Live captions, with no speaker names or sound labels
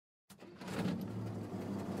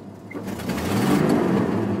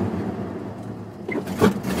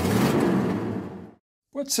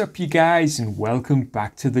What's up you guys, and welcome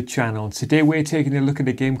back to the channel. Today we're taking a look at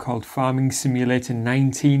a game called Farming Simulator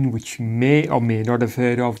 19, which you may or may not have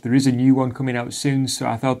heard of. There is a new one coming out soon, so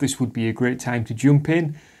I thought this would be a great time to jump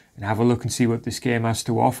in and have a look and see what this game has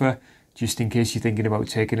to offer, just in case you're thinking about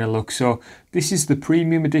taking a look. So this is the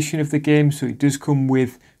premium edition of the game, so it does come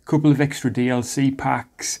with a couple of extra DLC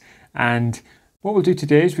packs, and what we'll do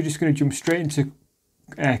today is we're just going to jump straight into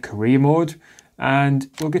career mode. And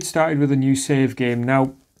we'll get started with a new save game.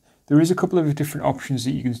 Now, there is a couple of different options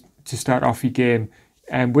that you can to start off your game.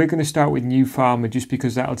 And we're going to start with New Farmer just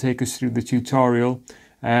because that'll take us through the tutorial.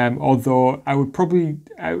 Although I would probably,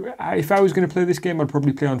 if I was going to play this game, I'd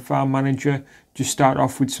probably play on Farm Manager. Just start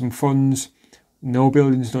off with some funds, no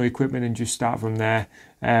buildings, no equipment, and just start from there.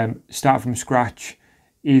 Start from scratch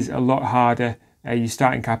is a lot harder. Your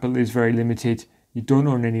starting capital is very limited. You don't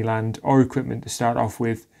own any land or equipment to start off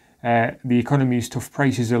with. The economy is tough,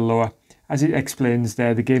 prices are lower. As it explains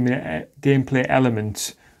there, the gameplay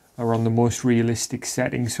elements are on the most realistic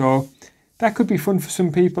setting. So that could be fun for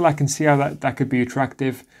some people. I can see how that could be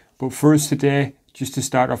attractive. But for us today, just to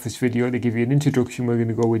start off this video, to give you an introduction, we're going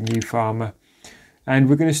to go with New Farmer. And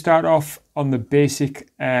we're going to start off on the basic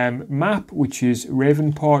map, which is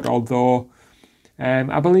Ravenport, although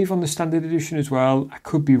I believe on the standard edition as well. I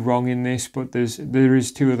could be wrong in this, but there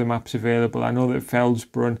is two other maps available. I know that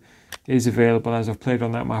Felsbrunn is available, as I've played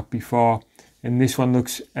on that map before, and this one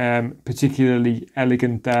looks particularly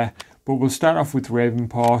elegant there. But we'll start off with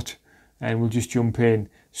Ravenport and we'll just jump in.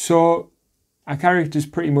 So our character's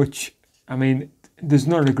pretty much, I mean, there's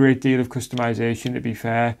not a great deal of customization, to be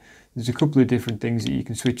fair. There's a couple of different things that you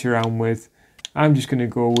can switch around with. I'm just going to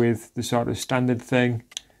go with the sort of standard thing.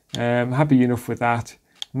 I'm happy enough with that.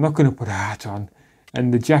 I'm not going to put a hat on.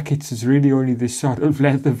 And the jackets is really only this sort of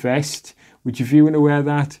leather vest, which if you want to wear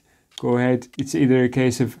that, go ahead. It's either a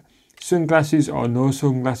case of sunglasses or no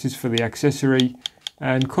sunglasses for the accessory.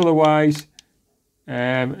 And colour wise,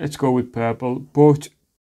 let's go with purple. But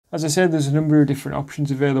as I said, there's a number of different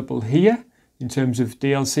options available here in terms of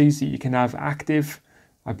DLCs that you can have active.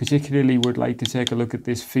 I particularly would like to take a look at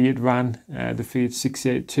this Fiat van. The Fiat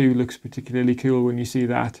 682 looks particularly cool when you see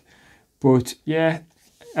that. But yeah,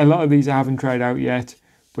 a lot of these I haven't tried out yet,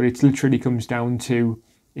 but it literally comes down to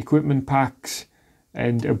equipment packs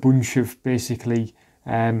and a bunch of basically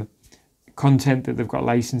content that they've got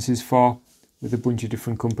licenses for, with a bunch of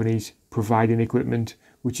different companies providing equipment,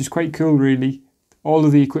 which is quite cool really. All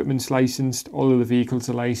of the equipment's licensed, all of the vehicles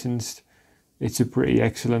are licensed. It's a pretty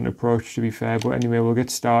excellent approach, to be fair. But anyway, we'll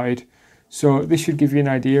get started. So this should give you an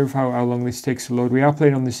idea of how long this takes to load. We are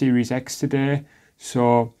playing on the Series X today.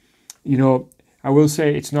 So, you know, I will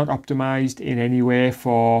say it's not optimized in any way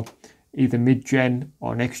for either mid-gen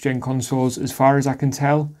or next-gen consoles, as far as I can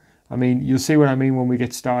tell. I mean, you'll see what I mean when we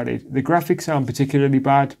get started. The graphics aren't particularly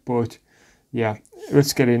bad, but yeah,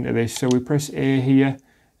 let's get into this. So we press A here.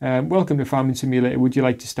 Welcome to Farming Simulator. Would you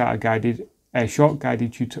like to start a short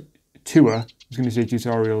guided tour? I was going to say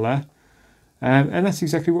tutorial there. And that's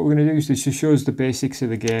exactly what we're going to do. So this just shows the basics of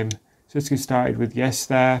the game. So let's get started with yes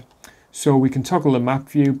there. So we can toggle the map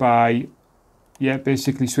view by, yeah,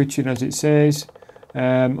 basically switching as it says.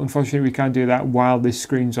 Unfortunately, we can't do that while this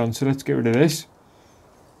screen's on. So let's get rid of this.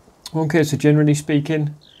 Okay, so generally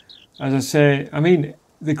speaking, as I say, I mean,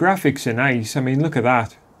 the graphics are nice. I mean, look at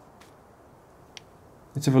that.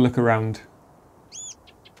 Let's have a look around.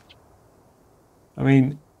 I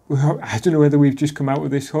mean, I don't know whether we've just come out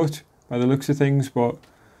with this hut by the looks of things, but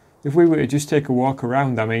if we were to just take a walk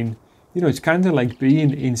around, I mean, you know, it's kind of like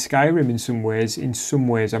being in Skyrim in some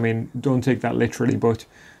ways. I mean, don't take that literally, but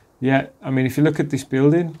yeah, I mean, if you look at this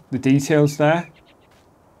building, the details there,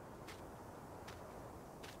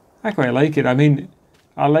 I quite like it. I mean,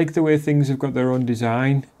 I like the way things have got their own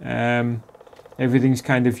design. Everything's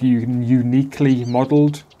kind of uniquely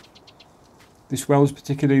modelled. This well's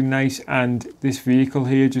particularly nice, and this vehicle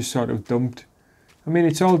here just sort of dumped. I mean,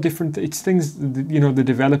 it's all different. It's things that, you know, the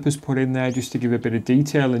developers put in there just to give a bit of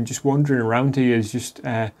detail, and just wandering around here is just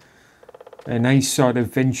a nice sort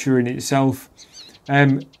of venture in itself.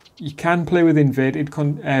 You can play with inverted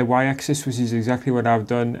y-axis, which is exactly what I've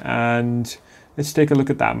done. And let's take a look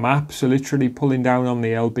at that map. So literally pulling down on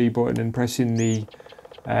the LB button and pressing the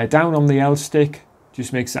down on the L stick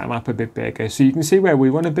just makes that map a bit bigger. So you can see where we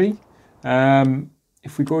want to be.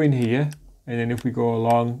 If we go in here, and then if we go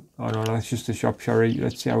along, oh no, that's just a shop, sorry.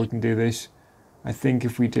 Let's see how we can do this. I think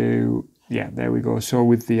if we do, yeah, there we go. So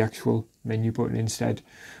with the actual menu button instead,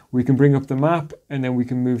 we can bring up the map, and then we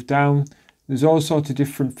can move down. There's all sorts of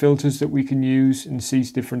different filters that we can use and see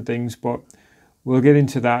different things, but we'll get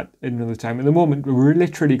into that another time. At the moment, we're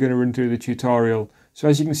literally going to run through the tutorial. So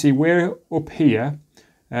as you can see, we're up here.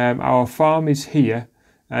 Our farm is here,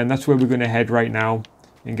 and that's where we're going to head right now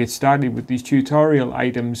and get started with these tutorial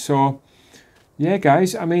items. So yeah,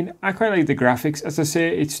 guys, I mean, I quite like the graphics. As I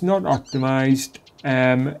say, it's not optimized.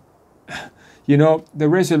 You know, the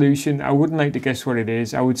resolution, I wouldn't like to guess what it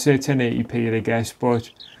is. I would say 1080p, I guess, but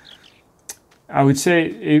I would say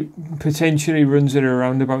it potentially runs at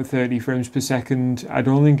around about 30 frames per second. I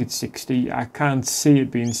don't think it's 60. I can't see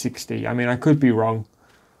it being 60. I mean, I could be wrong.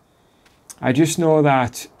 I just know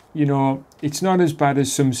that, you know, it's not as bad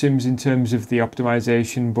as some sims in terms of the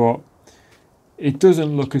optimization, but it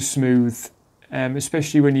doesn't look as smooth,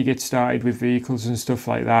 especially when you get started with vehicles and stuff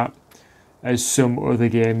like that, as some other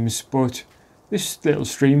games. But this little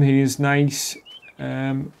stream here is nice.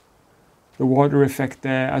 The water effect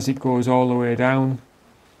there as it goes all the way down.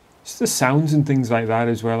 It's the sounds and things like that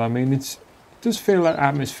as well. I mean, it does feel like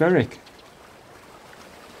atmospheric.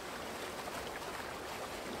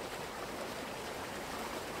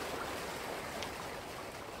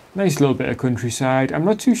 Nice little bit of countryside. I'm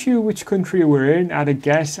not too sure which country we're in. I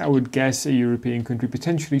would guess a European country,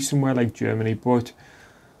 potentially somewhere like Germany, but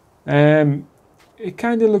it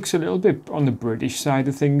kind of looks a little bit on the British side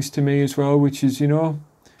of things to me as well, which is, you know,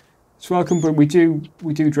 it's welcome. But we do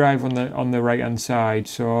drive on the right hand side,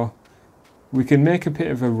 so we can make a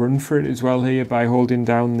bit of a run for it as well here by holding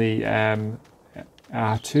down the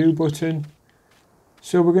R2 button.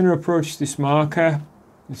 So we're going to approach this marker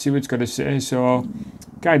and see what it's got to say. So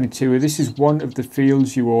guided tour. This is one of the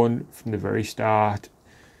fields you own from the very start.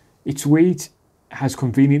 Its wheat has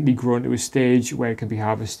conveniently grown to a stage where it can be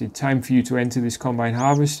harvested. Time for you to enter this combine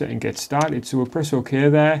harvester and get started. So we'll press OK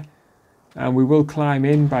there, and we will climb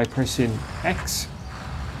in by pressing X.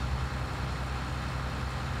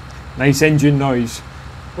 Nice engine noise.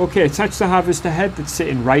 Okay, attach the harvester head that's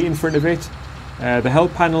sitting right in front of it. The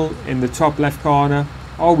help panel in the top left corner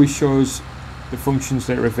always shows the functions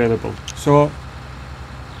that are available. So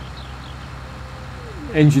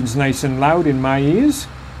engine's nice and loud in my ears.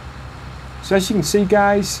 So as you can see,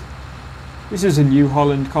 guys, this is a New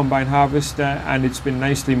Holland combine harvester, and it's been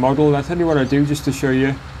nicely modelled. I'll tell you what I do just to show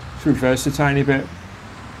you. Let's reverse a tiny bit.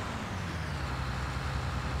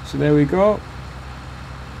 So there we go.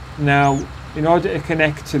 Now, in order to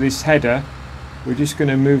connect to this header, we're just going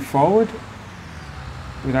to move forward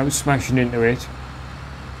without smashing into it.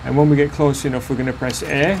 And when we get close enough, we're going to press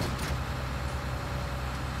A.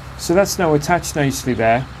 So that's now attached nicely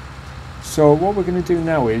there. So what we're going to do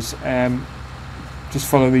now is just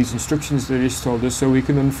follow these instructions that it just told us. So we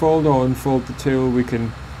can unfold or unfold the tool, we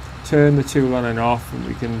can turn the tool on and off, and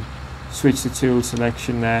we can switch the tool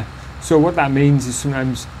selection there. So what that means is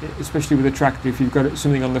sometimes, especially with a tractor, if you've got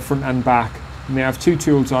something on the front and back, you may have two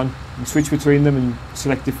tools on and switch between them and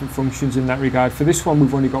select different functions in that regard. For this one,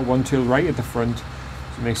 we've only got one tool right at the front, so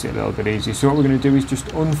it makes it a little bit easier. So what we're going to do is just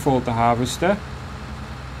unfold the harvester,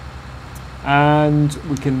 and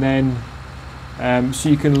we can then so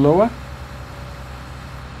you can lower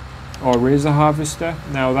or raise the harvester.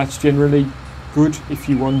 Now that's generally good if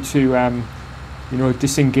you want to you know,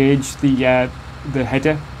 disengage the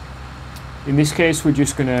header. In this case, we're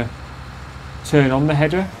just going to turn on the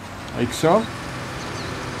header like so.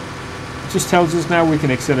 It just tells us now we can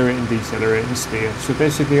accelerate and decelerate and steer. So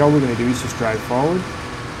basically all we're going to do is just drive forward,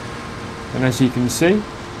 and as you can see,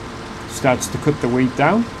 it starts to cut the wheat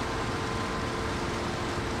down.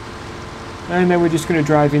 And then we're just going to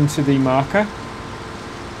drive into the marker.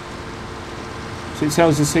 So it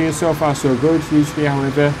tells us here, so far so good. Usually,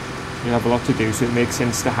 however, you have a lot to do, so it makes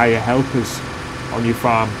sense to hire helpers on your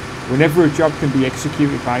farm. Whenever a job can be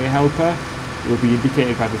executed by a helper, it will be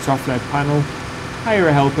indicated by the top left panel. Hire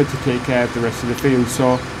a helper to take care of the rest of the field.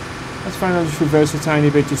 So that's fine. I'll just reverse a tiny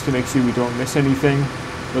bit just to make sure we don't miss anything.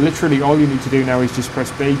 But literally all you need to do now is just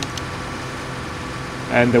press B,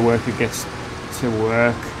 and the worker gets to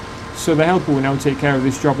work. So the helper will now take care of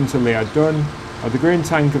this job until they are done, or the grain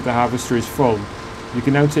tank of the harvester is full. You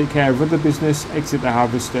can now take care of other business, exit the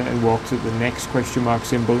harvester, and walk to the next question mark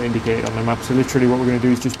symbol indicated on the map. So literally what we're going to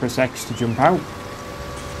do is just press X to jump out.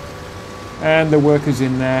 And the worker's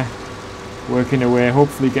in there, working away,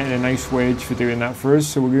 hopefully getting a nice wage for doing that for us.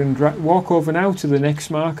 So we're going to walk over now to the next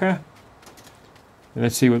marker. And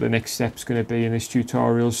let's see what the next step's going to be in this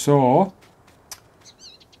tutorial. So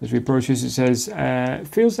as we approach this, it says,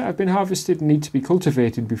 fields that have been harvested need to be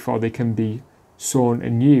cultivated before they can be sown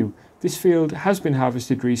anew. This field has been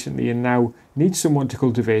harvested recently and now needs someone to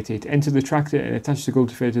cultivate it. Enter the tractor and attach the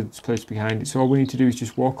cultivator that's placed behind it. So all we need to do is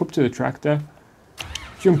just walk up to the tractor,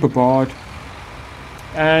 jump aboard,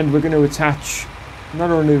 and we're going to attach not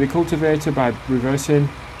only the cultivator by reversing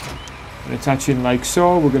and attaching like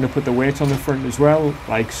so, we're going to put the weight on the front as well,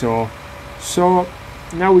 like so. So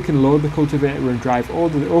now we can load the cultivator and drive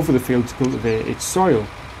over the field to cultivate its soil.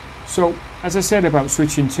 So as I said about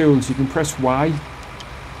switching tools, you can press Y,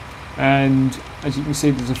 and as you can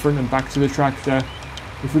see there's a front and back to the tractor.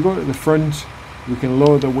 If we go to the front, we can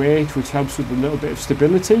lower the weight, which helps with a little bit of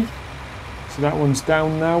stability. So that one's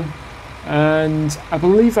down now, and I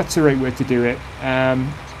believe that's the right way to do it.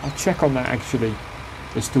 I'll check on that actually,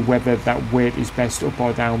 as to whether that weight is best up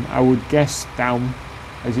or down. I would guess down,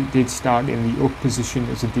 as it did start in the up position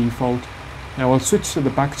as a default. Now I'll switch to the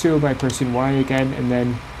back tool by pressing Y again, and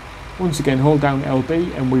then once again hold down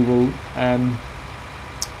LB, and we will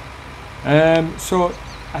so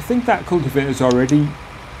I think that cultivator's already,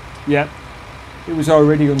 yeah, it was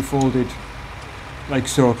already unfolded like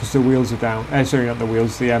so, because the wheels are down. Sorry, not the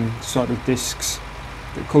wheels, the sort of discs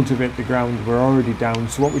that cultivate the ground were already down.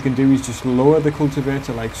 So what we can do is just lower the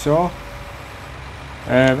cultivator like so.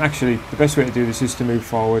 Actually, the best way to do this is to move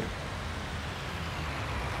forward,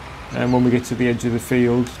 and when we get to the edge of the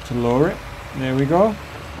field, to lower it. There we go.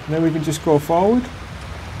 And then we can just go forward,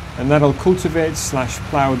 and that'll cultivate /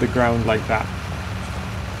 plough the ground like that.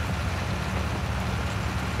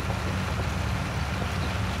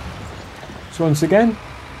 So once again,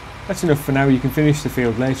 that's enough for now. You can finish the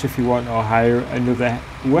field later if you want, or hire another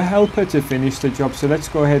helper to finish the job. So let's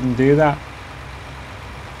go ahead and do that.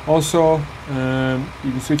 Also,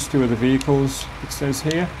 you can switch to other vehicles, it says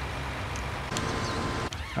here.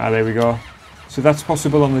 There we go. So that's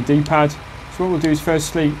possible on the D-pad. So what we'll do is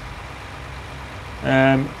firstly,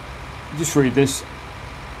 just read this,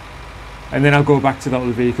 and then I'll go back to that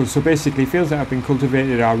other vehicle. So basically, fields that have been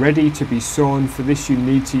cultivated are ready to be sown. For this you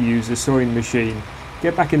need to use a sowing machine.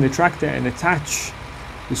 Get back in the tractor and attach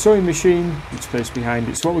the sowing machine that's placed behind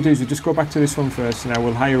it. So what we'll do is we'll just go back to this one first, and I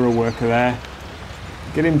will hire a worker there.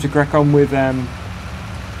 Get him to crack on with, her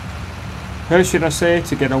should I say,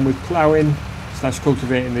 to get on with ploughing /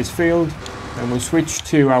 cultivating this field. And we'll switch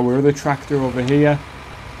to our other tractor over here,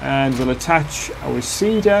 and we'll attach our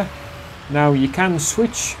seeder. Now you can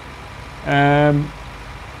switch, let's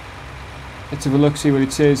have a look, see what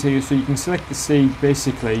it says here. So you can select the seed.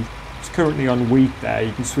 Basically it's currently on wheat there.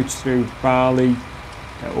 You can switch through barley,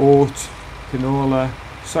 oat, canola,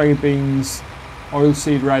 soybeans,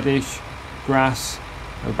 oilseed radish, grass,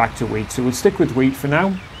 and back to wheat. So we'll stick with wheat for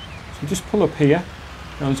now. So just pull up here.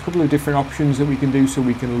 Now there's a couple of different options that we can do. So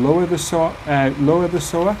we can lower the sower,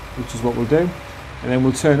 which is what we'll do, and then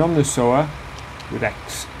we'll turn on the sower with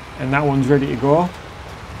X, and that one's ready to go.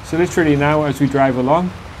 So literally now, as we drive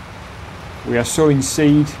along, we are sowing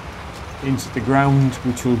seed into the ground,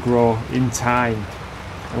 which will grow in time.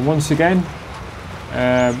 And once again,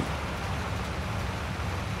 I'll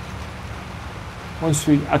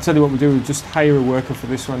tell you what we'll do, we'll just hire a worker for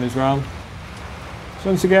this one as well.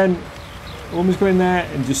 So once again, woman's go in there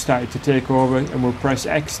and just started to take over, and we'll press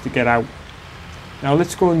X to get out. Now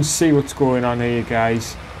let's go and see what's going on here,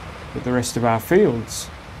 guys, with the rest of our fields.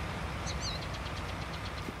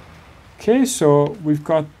 Okay, so we've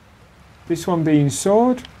got this one being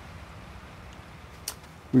sowed.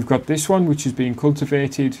 We've got this one which is being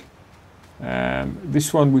cultivated.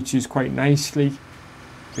 This one which is quite nicely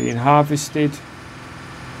being harvested.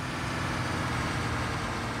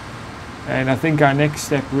 And I think our next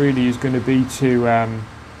step really is going to be to,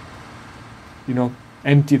 you know,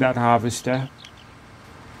 empty that harvester.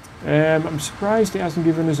 I'm surprised it hasn't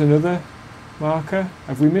given us another marker.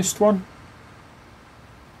 Have we missed one?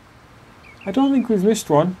 I don't think we've missed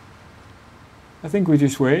one. I think we're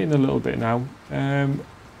just waiting a little bit now.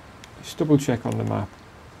 Just double check on the map.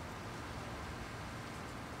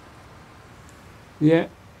 Yeah,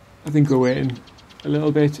 I think we're waiting a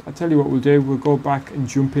little bit. I'll tell you what we'll do. We'll go back and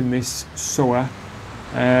jump in this sower.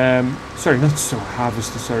 Sorry, not sower,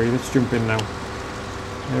 harvester, sorry. Let's jump in now.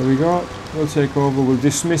 There we go. We'll take over. We'll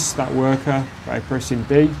dismiss that worker by pressing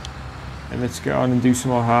B. And let's get on and do some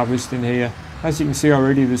more harvesting here. As you can see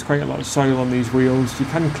already, there's quite a lot of soil on these wheels. You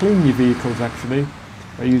can clean your vehicles actually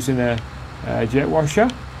by using a jet washer.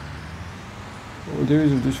 What we'll do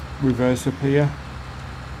is we'll just reverse up here.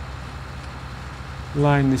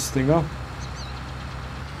 Line this thing up.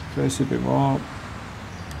 Reverse a bit more.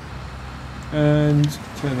 And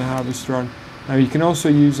turn the harvester on. Now you can also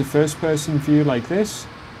use a first person view like this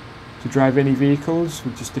to drive any vehicles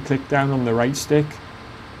with just a click down on the right stick.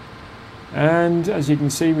 And as you can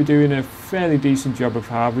see, we're doing a fairly decent job of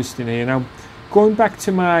harvesting here. Now, going back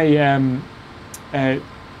to my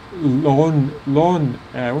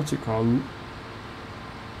what's it called?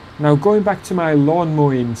 Now, going back to my lawn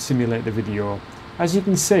mowing simulator video, as you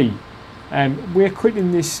can see, we're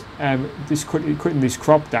cutting this cutting this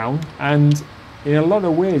crop down, and in a lot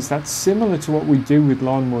of ways that's similar to what we do with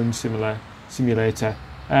lawn mowing simulator.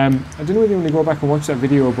 I don't know whether you want to go back and watch that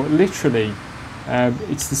video, but literally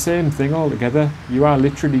it's the same thing altogether. You are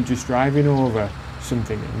literally just driving over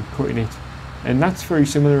something and cutting it, and that's very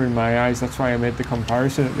similar in my eyes. That's why I made the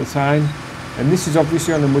comparison at the time. And this is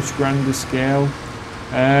obviously on a much grander scale,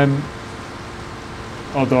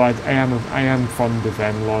 although I am fond of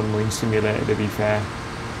lawn mowing simulator, to be fair.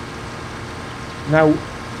 Now,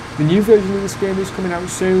 the new version of this game is coming out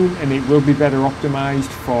soon, and it will be better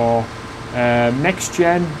optimized for next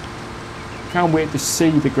gen. Can't wait to see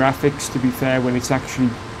the graphics, to be fair, when it's actually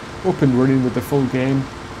up and running with the full game,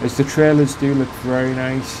 as the trailers do look very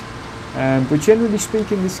nice. But generally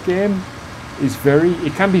speaking, this game is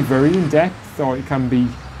it can be very in-depth, or it can be,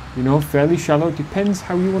 you know, fairly shallow. It depends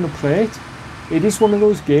how you want to play it. It is one of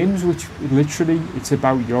those games which literally, it's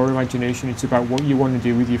about your imagination. It's about what you want to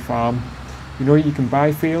do with your farm. You know, you can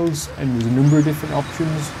buy fields, and there's a number of different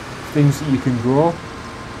options, things that you can grow.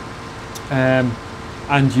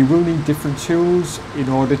 And you will need different tools in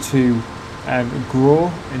order to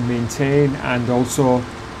grow and maintain, and also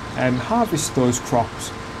harvest those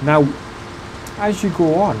crops. Now, as you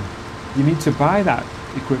go on, you need to buy that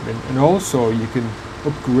equipment, and also you can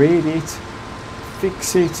upgrade it,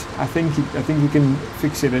 fix it. I think you can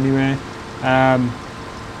fix it anyway.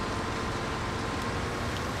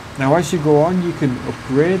 Now, as you go on, you can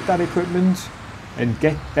upgrade that equipment and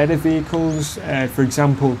get better vehicles. For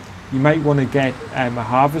example, you might want to get a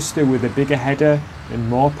harvester with a bigger header and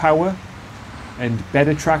more power, and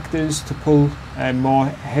better tractors to pull more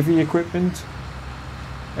heavy equipment.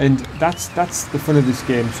 And that's the fun of this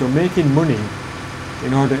game. So making money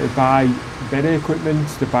in order to buy better equipment,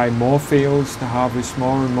 to buy more fields, to harvest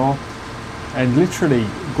more and more, and literally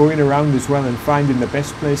going around as well and finding the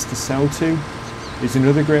best place to sell to is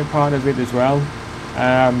another great part of it as well.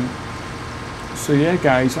 So yeah,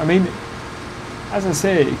 guys, I mean, as I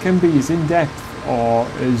say, it can be as in-depth or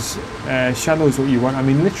as shallow as what you want. I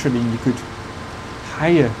mean, literally you could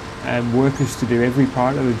hire workers to do every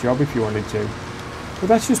part of the job if you wanted to. But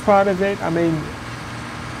that's just part of it. I mean,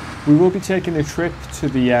 we will be taking a trip to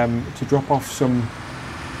the to drop off some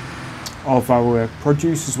of our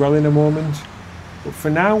produce as well in a moment. But for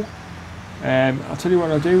now, I'll tell you what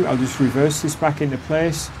I'll do. I'll just reverse this back into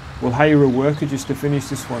place. We'll hire a worker just to finish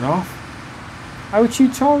this one off. Our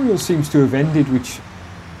tutorial seems to have ended, which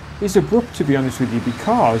is abrupt, to be honest with you,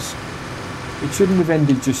 because it shouldn't have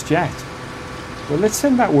ended just yet. But let's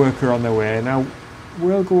send that worker on their way. Now,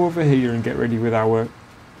 we'll go over here and get ready with our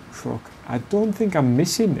truck. I don't think I'm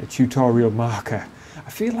missing a tutorial marker. I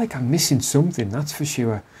feel like I'm missing something, that's for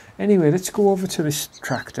sure. Anyway, let's go over to this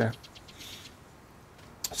tractor.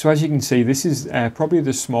 So as you can see, this is probably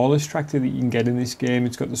the smallest tractor that you can get in this game.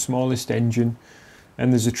 It's got the smallest engine,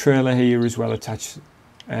 and there's a trailer here as well attached.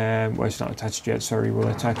 Well, it's not attached yet, sorry, we'll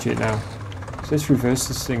attach it now. So let's reverse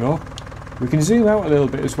this thing up. We can zoom out a little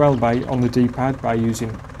bit as well on the D-pad by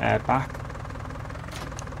using back.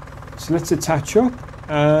 So let's attach up,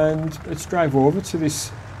 and let's drive over to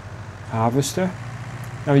this harvester.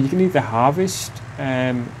 Now you can either harvest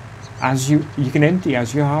you can empty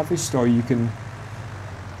as you harvest, or you can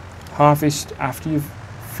harvest after you've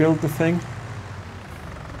filled the thing.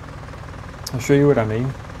 I'll show you what I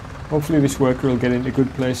mean. Hopefully this worker will get into a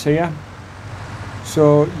good place here.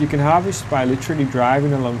 So you can harvest by literally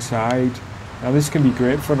driving alongside. Now this can be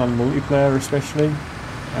great fun on multiplayer especially.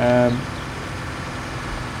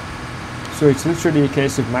 So it's literally a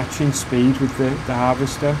case of matching speed with the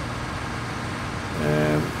harvester.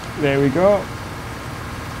 There we go.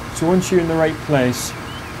 So once you're in the right place,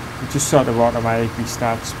 it just sort of automatically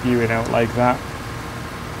starts spewing out like that.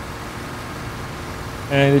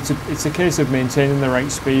 And it's a case of maintaining the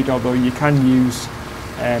right speed, although you can use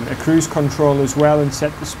a cruise control as well and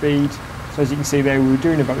set the speed. So as you can see there, we were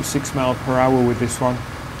doing about 6 miles per hour with this one.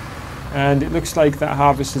 And it looks like that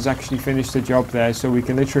harvester's actually finished the job there, so we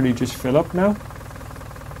can literally just fill up now.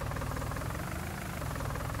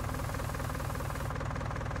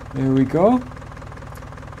 There we go.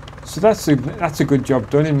 So that's a good job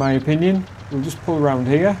done in my opinion. We'll just pull around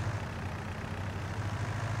here.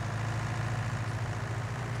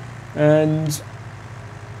 And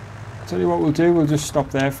I'll tell you what we'll do, we'll just stop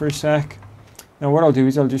there for a sec. Now what I'll do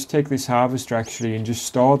is I'll just take this harvester actually and just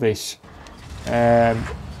store this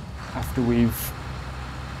after we've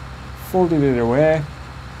folded it away.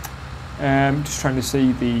 Just trying to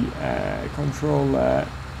see the control.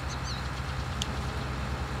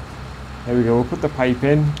 There we go, we'll put the pipe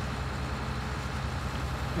in.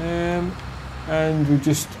 And we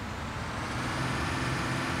just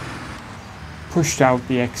pushed out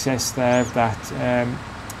the excess there of that,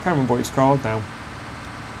 can't remember what it's called now.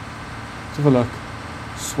 Let's have a look.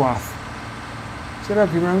 Swath. Is that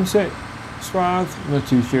how you pronounce it? Swath? I'm not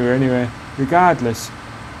too sure anyway. Regardless,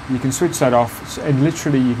 you can switch that off, and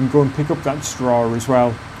literally you can go and pick up that straw as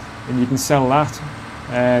well, and you can sell that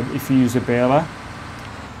if you use a baler.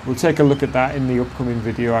 We'll take a look at that in the upcoming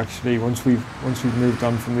video actually, once we've moved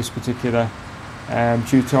on from this particular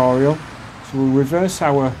tutorial. So we'll reverse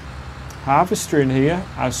our harvester in here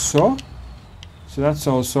as so. So that's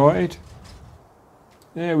all sorted.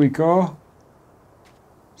 There we go.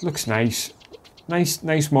 Looks nice.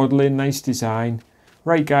 Nice modelling, nice design.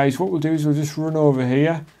 Right guys, what we'll do is we'll just run over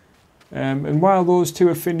here. And while those two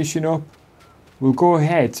are finishing up, we'll go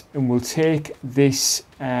ahead and we'll take this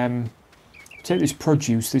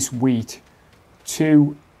produce, this wheat,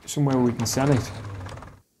 to somewhere we can sell it.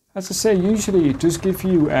 As I say, usually it does give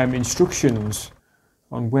you instructions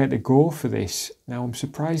on where to go for this. Now I'm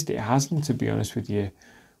surprised it hasn't, to be honest with you.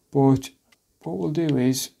 But what we'll do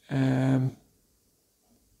is, I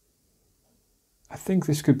think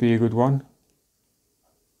this could be a good one.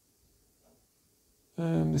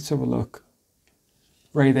 Let's have a look.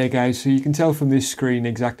 Right there guys, so you can tell from this screen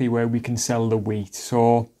exactly where we can sell the wheat.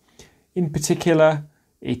 So in particular,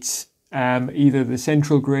 it's either the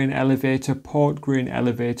central grain elevator, port grain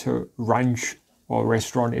elevator, ranch or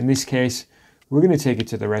restaurant. In this case, we're going to take it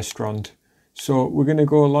to the restaurant. So we're going to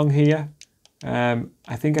go along here. I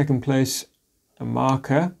think I can place a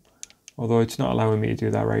marker, although it's not allowing me to do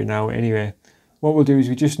that right now. Anyway, what we'll do is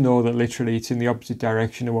we just know that literally it's in the opposite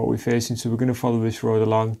direction of what we're facing. So we're going to follow this road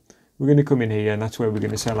along. We're going to come in here and that's where we're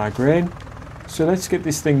going to sell our grain. So let's get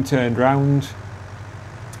this thing turned round.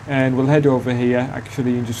 And we'll head over here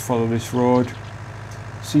actually and just follow this road.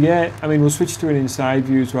 So yeah, I mean we'll switch to an inside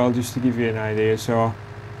view as well just to give you an idea. So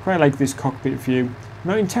quite like this cockpit view. I'm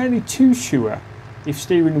not entirely too sure if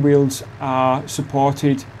steering wheels are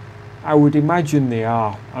supported. I would imagine they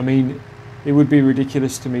are. I mean it would be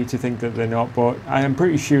ridiculous to me to think that they're not, but I am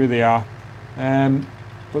pretty sure they are.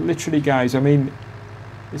 But literally guys, I mean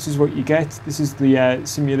this is what you get. This is the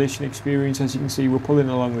simulation experience. As you can see, we're pulling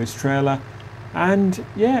along this trailer. And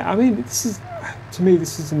yeah, I mean, this is, to me,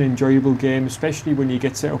 this is an enjoyable game, especially when you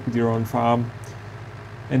get set up with your own farm.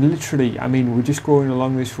 And literally, I mean, we're just going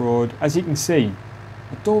along this road. As you can see,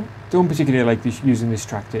 I don't particularly like using this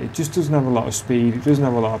tractor. It just doesn't have a lot of speed. It doesn't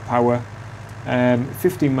have a lot of power.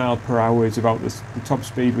 15 miles per hour is about the top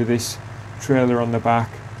speed with this trailer on the back.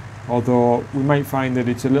 Although we might find that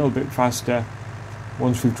it's a little bit faster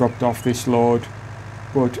once we've dropped off this load.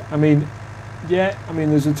 But I mean, yeah, I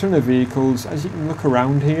mean there's a ton of vehicles. As you can look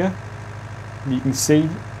around here, you can see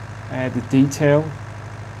the detail.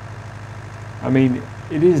 I mean,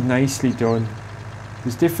 it is nicely done.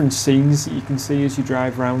 There's different scenes that you can see as you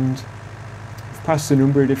drive around. We've passed a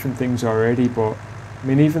number of different things already, but I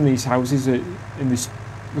mean even these houses are in this,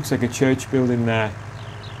 looks like a church building there.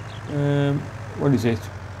 What is it?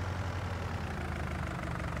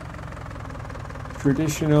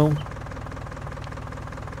 Traditional.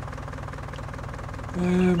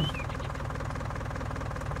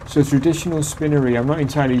 So traditional spinnery, I'm not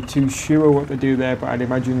entirely too sure what they do there, but I'd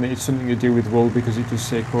imagine that it's something to do with wool because it does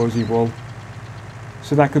say cosy wool.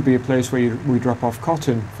 So that could be a place where we drop off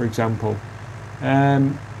cotton, for example.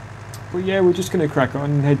 But yeah, we're just going to crack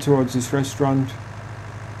on and head towards this restaurant.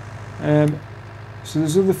 So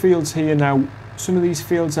there's other fields here now. Some of these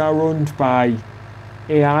fields are owned by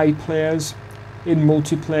AI players. In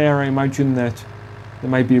multiplayer, I imagine that there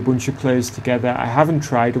might be a bunch of players together. I haven't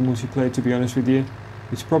tried a multiplayer, to be honest with you.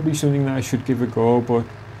 It's probably something that I should give a go, but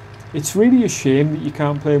it's really a shame that you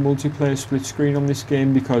can't play a multiplayer split screen on this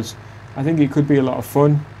game, because I think it could be a lot of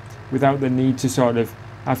fun without the need to sort of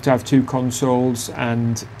have to have two consoles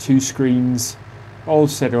and two screens all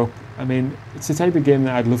set up. I mean, it's the type of game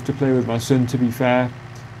that I'd love to play with my son, to be fair,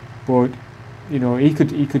 but you know, he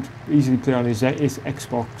could easily play on his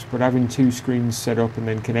Xbox, but having two screens set up and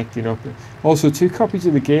then connecting up. Also, 2 copies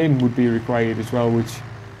of the game would be required as well, which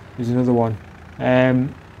is another one.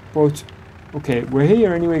 But okay, we're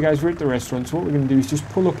here anyway, guys. We're at the restaurant. So what we're going to do is just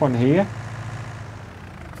pull up on here.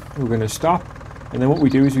 We're going to stop, and then what we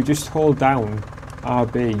do is we just hold down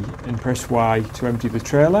RB and press Y to empty the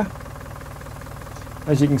trailer.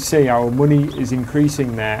 As you can see, our money is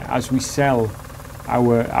increasing there as we sell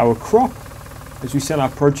our crop, as we sell our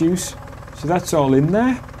produce. So that's all in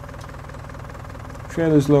there.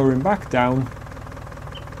 Trailer's lowering back down,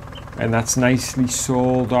 and that's nicely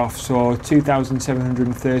sold off. So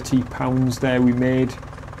 £2,730 there we made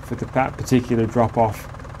for that particular drop off.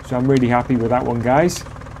 So I'm really happy with that one, guys.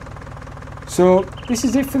 So this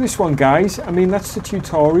is it for this one, guys. I mean, that's the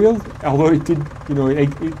tutorial, although it did, you know,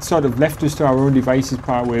 it sort of left us to our own devices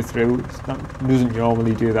part way through. It doesn't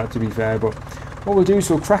normally do that, to be fair, but what we'll do is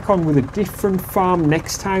we'll crack on with a different farm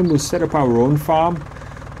next time. We'll set up our own farm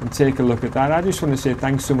and take a look at that. I just want to say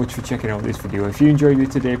thanks so much for checking out this video. If you enjoyed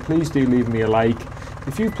it today, please do leave me a like.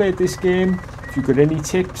 If you've played this game, if you've got any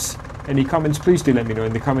tips, any comments, please do let me know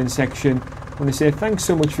in the comment section. I want to say thanks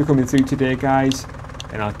so much for coming through today, guys,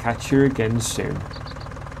 and I'll catch you again soon.